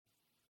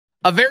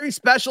A very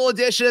special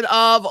edition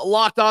of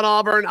Locked on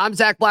Auburn. I'm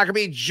Zach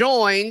Blackerby,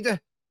 joined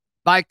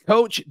by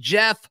Coach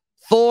Jeff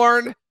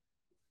Thorne.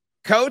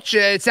 Coach,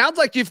 it sounds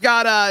like you've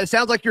got. It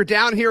sounds like you're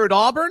down here at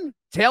Auburn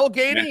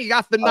tailgating. You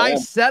got the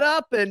nice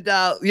setup, and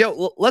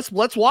let's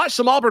watch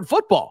some Auburn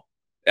football.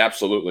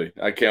 Absolutely,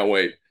 I can't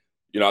wait.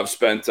 I've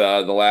spent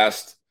the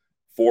last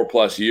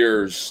 4+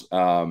 years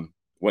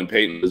when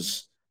Payton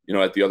was,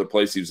 at the other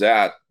place he was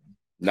at,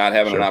 not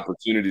having an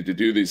opportunity to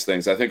do these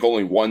things. I think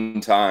only one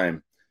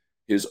time.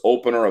 His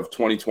opener of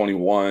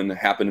 2021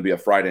 happened to be a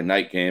Friday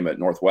night game at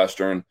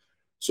Northwestern.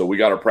 So we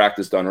got our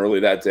practice done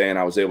early that day, and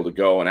I was able to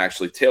go and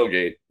actually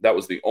tailgate. That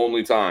was the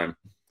only time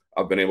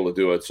I've been able to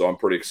do it. So I'm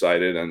pretty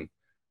excited and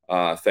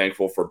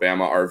thankful for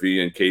Bama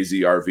RV and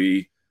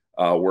KZ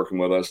RV working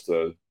with us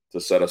to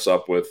set us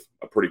up with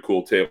a pretty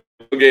cool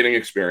tailgating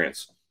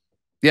experience.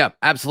 Yeah,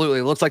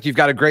 absolutely. It looks like you've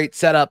got a great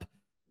setup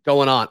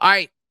going on. All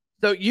right.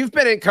 So you've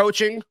been in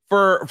coaching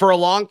for a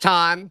long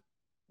time.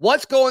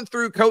 What's going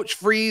through Coach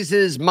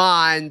Freeze's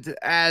mind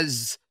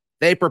as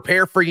they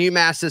prepare for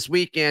UMass this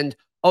weekend?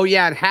 Oh,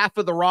 yeah, and half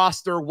of the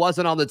roster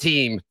wasn't on the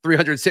team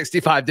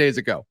 365 days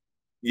ago.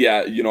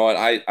 Yeah, you know what?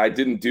 I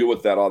didn't deal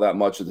with that all that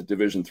much at the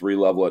Division III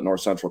level at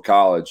North Central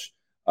College.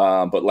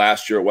 But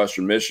last year at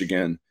Western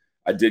Michigan,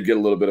 I did get a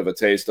little bit of a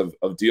taste of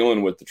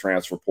dealing with the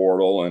transfer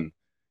portal and,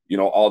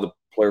 all the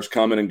players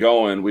coming and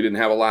going. We didn't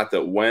have a lot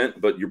that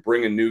went, but you're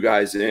bringing new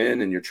guys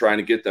in and you're trying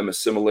to get them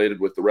assimilated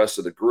with the rest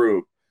of the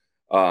group.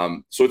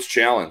 So it's a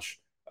challenge.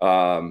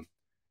 And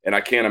I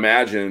can't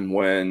imagine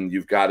when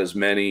you've got as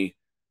many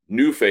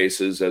new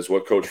faces as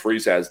what Coach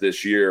Freeze has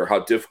this year, how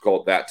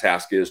difficult that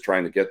task is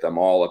trying to get them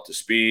all up to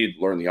speed,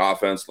 learn the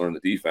offense, learn the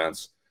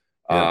defense.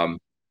 Yeah.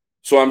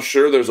 So I'm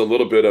sure there's a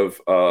little bit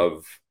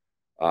of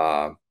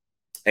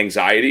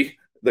anxiety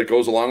that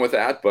goes along with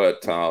that.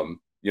 But,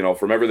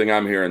 from everything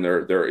I'm hearing,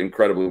 they're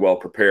incredibly well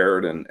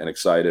prepared and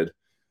excited.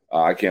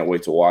 I can't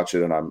wait to watch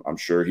it. And I'm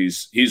sure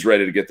he's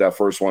ready to get that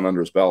first one under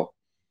his belt.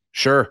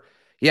 Sure.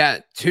 Yeah.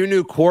 2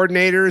 new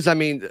coordinators. I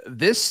mean,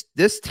 this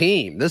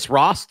team, this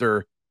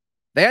roster,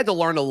 they had to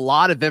learn a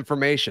lot of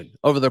information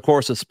over the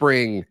course of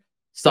spring,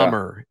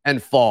 summer,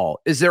 and fall.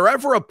 Is there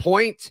ever a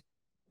point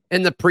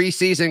in the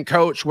preseason,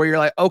 Coach, where you're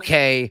like,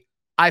 okay,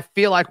 I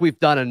feel like we've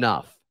done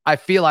enough. I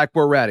feel like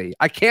we're ready.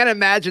 I can't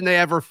imagine they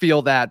ever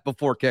feel that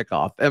before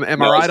kickoff.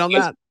 Am I right on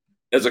that?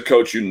 As a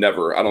coach, I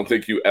don't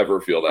think you ever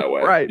feel that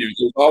way. Right.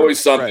 There's always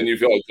something you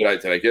feel like,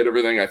 did I get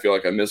everything? I feel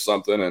like I missed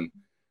something. And,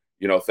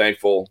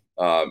 thankful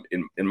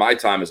in my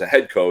time as a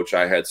head coach,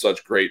 I had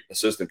such great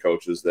assistant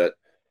coaches that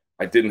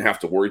I didn't have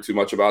to worry too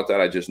much about that.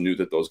 I just knew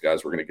that those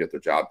guys were going to get their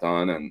job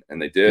done,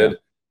 and they did. Yeah.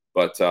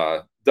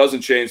 But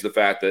doesn't change the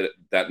fact that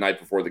that night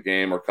before the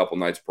game or a couple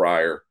nights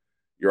prior,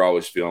 you're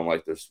always feeling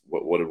like there's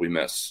what did we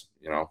miss?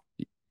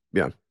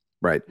 Yeah,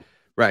 right.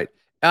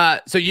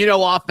 So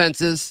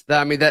offenses.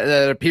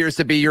 That appears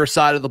to be your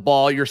side of the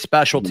ball, your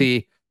specialty.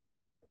 Mm-hmm.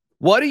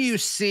 What do you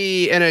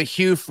see in a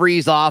Hugh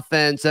Freeze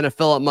offense and a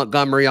Philip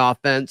Montgomery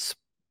offense?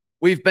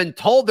 We've been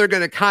told they're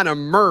going to kind of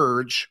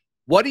merge.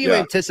 What do you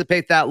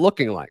anticipate that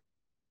looking like?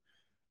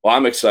 Well,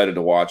 I'm excited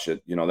to watch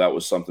it. That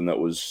was something that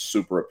was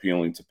super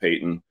appealing to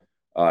Payton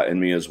and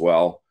me as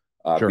well.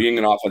 Sure. Being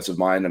an offensive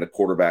mind and a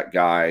quarterback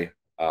guy,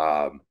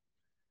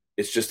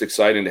 it's just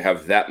exciting to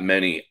have that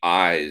many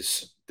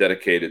eyes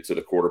dedicated to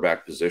the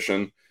quarterback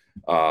position.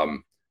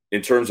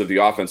 In terms of the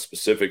offense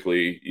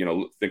specifically,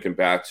 thinking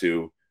back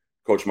to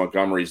Coach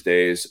Montgomery's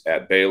days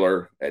at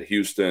Baylor, at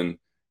Houston,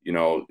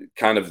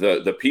 kind of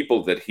the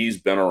people that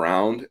he's been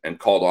around and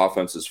called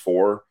offenses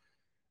for,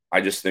 I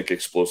just think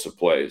explosive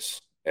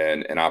plays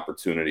and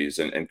opportunities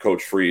and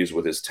Coach Freeze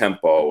with his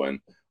tempo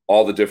and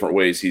all the different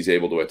ways he's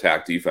able to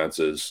attack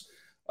defenses.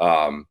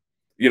 And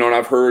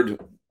I've heard,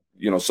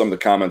 some of the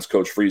comments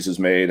Coach Freeze has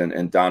made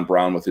and Don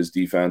Brown with his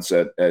defense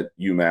at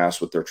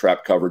UMass with their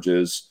trap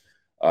coverages.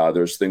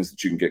 There's things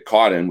that you can get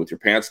caught in with your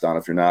pants down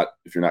if you're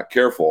not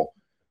careful.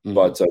 Mm-hmm.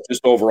 But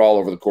just overall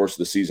over the course of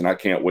the season, I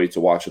can't wait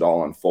to watch it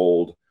all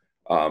unfold.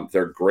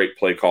 They're great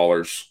play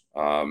callers.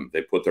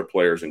 They put their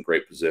players in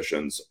great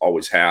positions,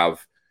 always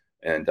have.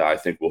 And I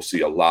think we'll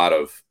see a lot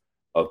of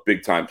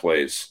big-time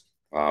plays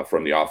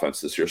from the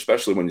offense this year,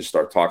 especially when you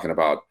start talking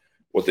about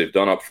what they've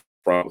done up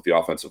front with the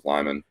offensive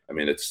linemen. I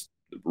mean, it's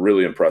a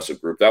really impressive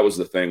group. That was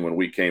the thing when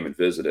we came and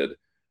visited.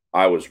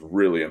 I was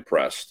really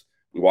impressed.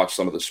 We watched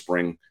some of the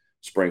spring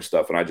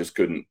stuff, and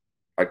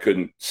I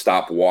couldn't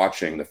stop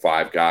watching the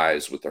 5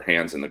 guys with their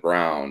hands in the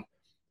ground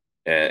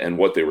and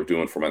what they were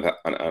doing from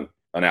an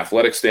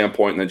athletic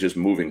standpoint and then just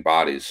moving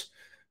bodies.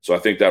 So I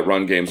think that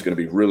run game is going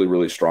to be really,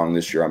 really strong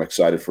this year. I'm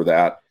excited for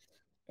that.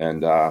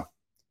 And,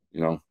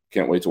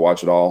 can't wait to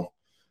watch it all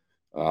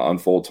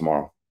unfold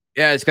tomorrow.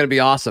 Yeah, it's going to be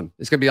awesome.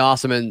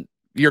 And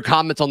your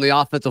comments on the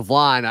offensive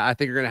line, I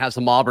think you're going to have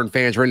some Auburn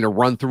fans ready to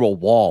run through a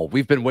wall.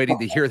 We've been waiting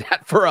to hear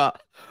that for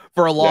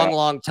a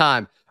long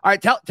time. All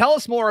right, tell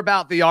us more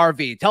about the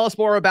RV. Tell us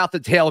more about the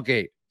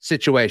tailgate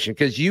situation,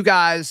 because you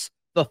guys,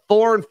 the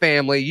Thorne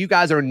family, you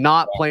guys are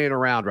not playing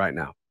around right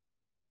now.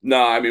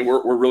 No, I mean,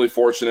 we're really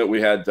fortunate.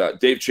 We had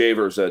Dave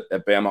Chavers at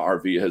Bama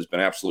RV has been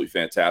absolutely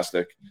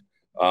fantastic.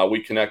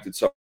 We connected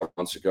several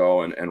months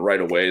ago, and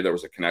right away there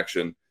was a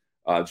connection,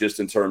 just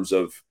in terms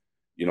of,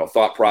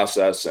 thought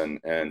process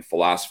and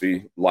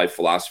philosophy, life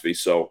philosophy.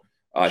 So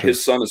Sure.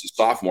 His son is a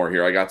sophomore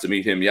here. I got to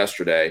meet him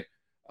yesterday.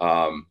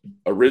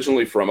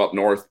 Originally from up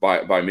north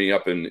by me,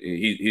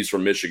 he's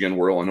from Michigan,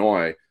 we're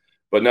Illinois,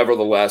 but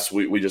nevertheless,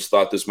 we just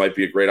thought this might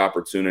be a great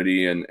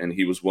opportunity, and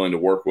he was willing to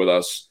work with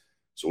us.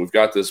 So we've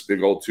got this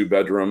big old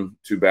 2-bedroom,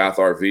 2-bath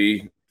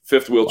RV,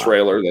 fifth wheel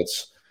trailer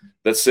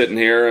that's sitting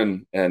here,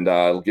 and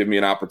it'll give me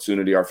an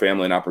opportunity, our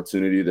family, an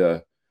opportunity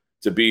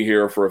to be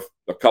here for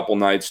a couple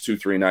nights,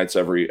 2-3 nights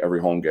every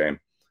home game.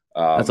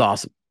 That's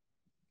awesome.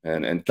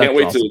 And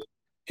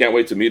can't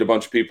wait to meet a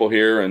bunch of people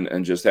here,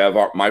 and just have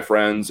my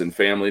friends and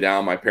family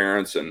down. My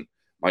parents and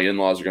my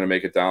in-laws are going to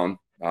make it down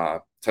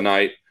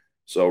tonight.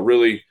 So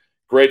really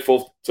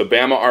grateful to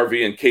Bama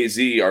RV and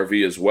KZ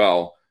RV as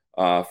well,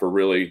 for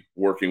really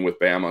working with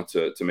Bama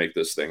to make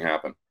this thing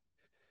happen.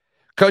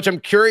 Coach, I'm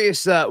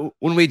curious,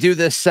 when we do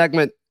this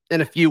segment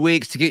in a few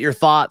weeks, to get your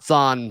thoughts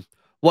on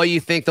what you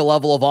think the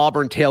level of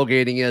Auburn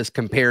tailgating is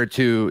compared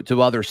to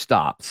other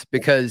stops,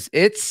 because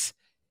it's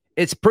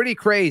pretty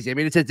crazy. I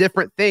mean, it's a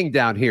different thing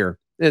down here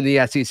in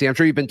the SEC. I'm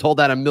sure you've been told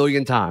that a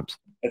million times.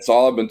 It's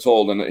all I've been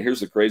told. And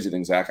here's the crazy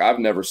thing, Zach. I've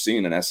never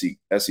seen an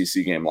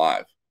SEC game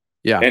live.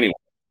 Yeah. Anyway,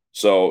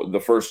 so the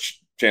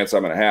first chance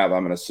I'm going to have,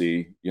 I'm going to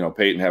see,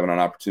 Payton having an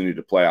opportunity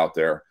to play out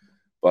there.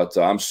 But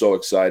I'm so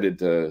excited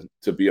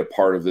to be a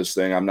part of this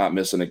thing. I'm not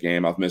missing a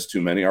game. I've missed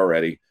too many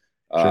already.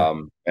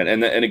 Sure.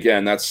 And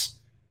again, that's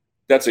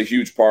a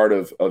huge part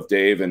of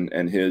Dave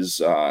and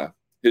his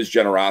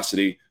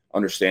generosity,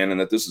 understanding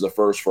that this is a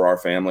first for our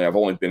family. I've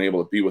only been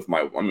able to be with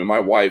my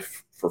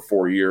wife for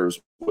 4 years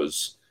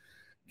was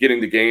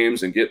getting the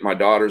games and getting my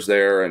daughters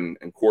there and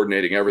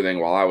coordinating everything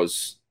while I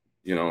was,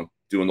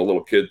 doing the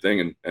little kid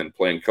thing and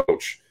playing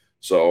coach.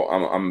 So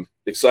I'm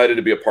excited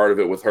to be a part of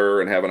it with her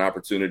and have an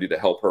opportunity to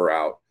help her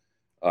out,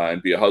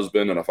 and be a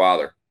husband and a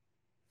father.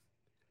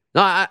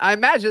 No, I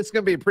imagine it's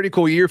going to be a pretty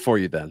cool year for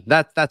you then.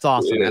 That's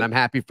awesome, man. I'm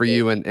happy for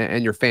you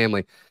and your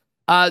family.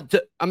 I'm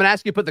going to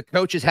ask you to put the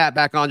coach's hat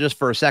back on just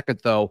for a second,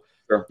 though.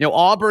 Sure.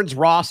 Auburn's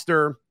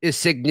roster is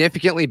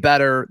significantly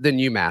better than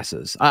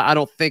UMass's. I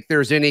don't think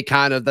there's any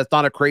that's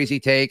not a crazy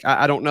take.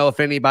 I don't know if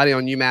anybody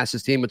on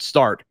UMass's team would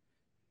start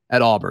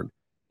at Auburn.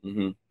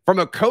 Mm-hmm. From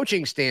a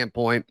coaching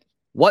standpoint,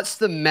 what's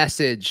the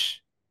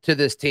message to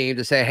this team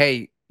to say,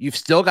 hey, you've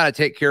still got to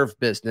take care of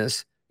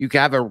business. You can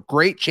have a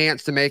great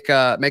chance to make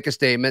a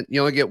statement. You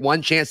only get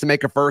one chance to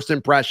make a first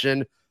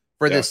impression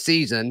for this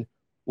season.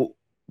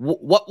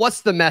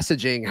 What's the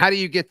messaging? How do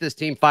you get this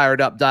team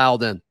fired up,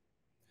 dialed in?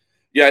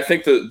 Yeah, I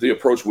think the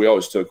approach we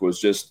always took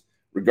was just,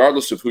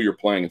 regardless of who you're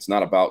playing, it's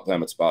not about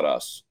them, it's about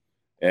us.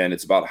 And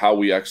it's about how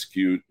we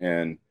execute.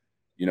 And,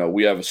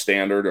 we have a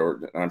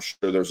standard, I'm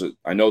sure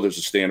I know there's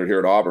a standard here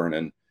at Auburn,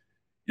 and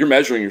you're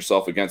measuring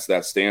yourself against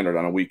that standard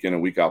on a week in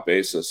and week out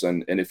basis.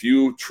 And if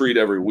you treat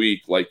every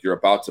week like you're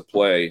about to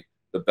play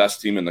the best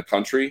team in the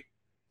country,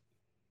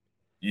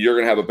 you're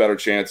going to have a better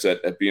chance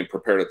at being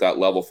prepared at that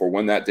level for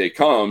when that day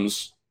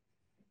comes.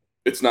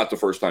 It's not the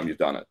first time you've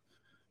done it.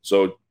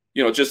 So,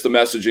 just the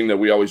messaging that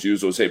we always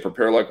use was, hey,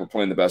 prepare like we're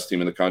playing the best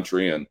team in the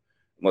country, and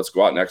let's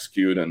go out and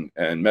execute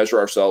and measure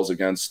ourselves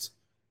against,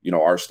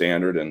 our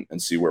standard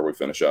and see where we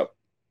finish up.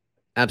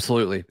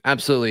 Absolutely.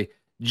 Absolutely.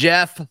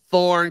 Jeff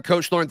Thorne,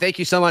 Coach Thorne, thank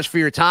you so much for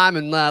your time.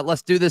 And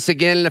let's do this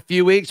again in a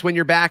few weeks when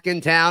you're back in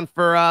town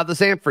for the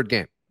Samford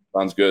game.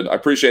 Sounds good. I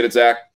appreciate it, Zach.